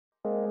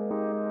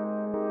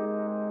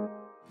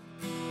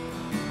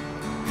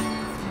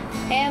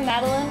Hey, I'm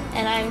Madeline,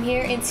 and I'm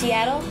here in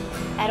Seattle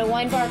at a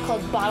wine bar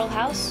called Bottle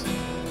House,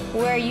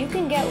 where you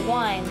can get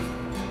wine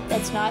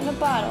that's not in a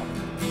bottle,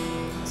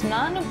 it's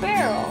not in a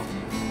barrel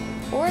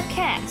or a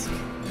cask,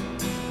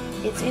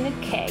 it's in a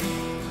keg.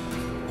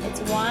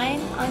 It's wine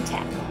on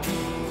tap.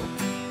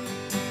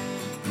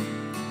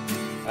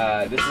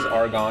 This is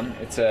argon.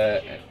 It's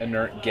an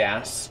inert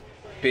gas.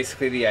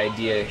 Basically the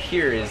idea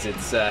here is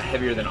it's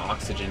heavier than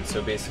oxygen,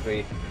 so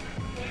basically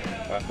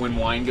when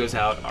wine goes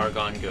out,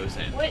 argon goes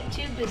in. What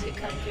tube does it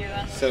come through?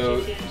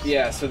 So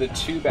the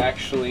tube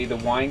actually, the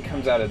wine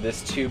comes out of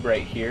this tube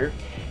right here,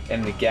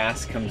 and the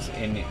gas comes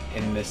in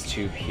this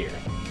tube here.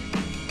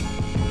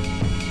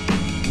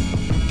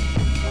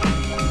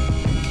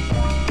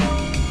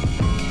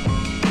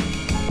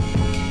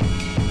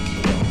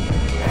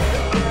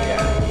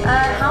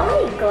 How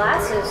many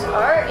glasses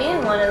are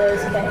in one of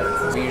those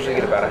kegs? We usually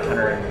get about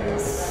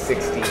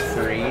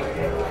 163,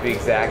 to be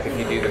exact, if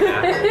you do the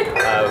math,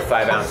 of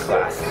 5-ounce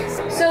glasses.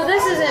 So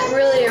this isn't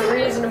really a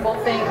reasonable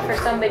thing for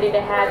somebody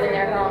to have in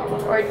their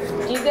home, or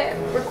do you get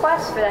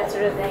requests for that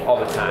sort of thing? All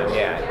the time,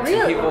 yeah.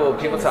 Really?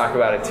 People talk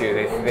about it too.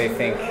 They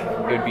think it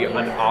would be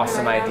an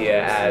awesome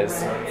idea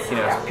as, you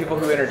know, people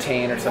who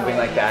entertain or something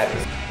like that.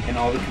 And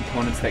all the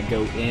components that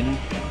go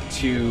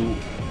into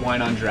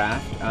wine on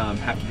draft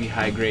have to be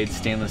high-grade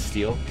stainless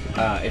steel.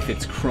 If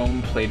it's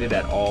chrome plated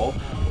at all,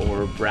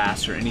 or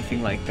brass or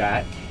anything like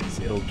that,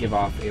 it'll give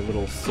off a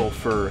little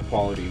sulfur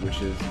quality,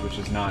 which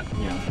is not,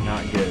 you know,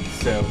 not good.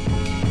 So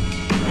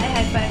I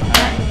had 5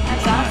 fun.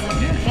 That's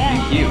awesome. yeah.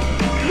 Thank you.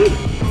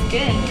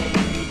 Good.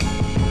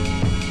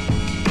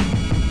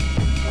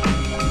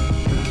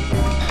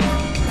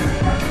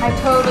 I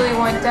totally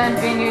want done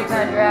vineyards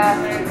on draft.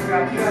 I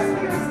forgot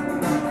to.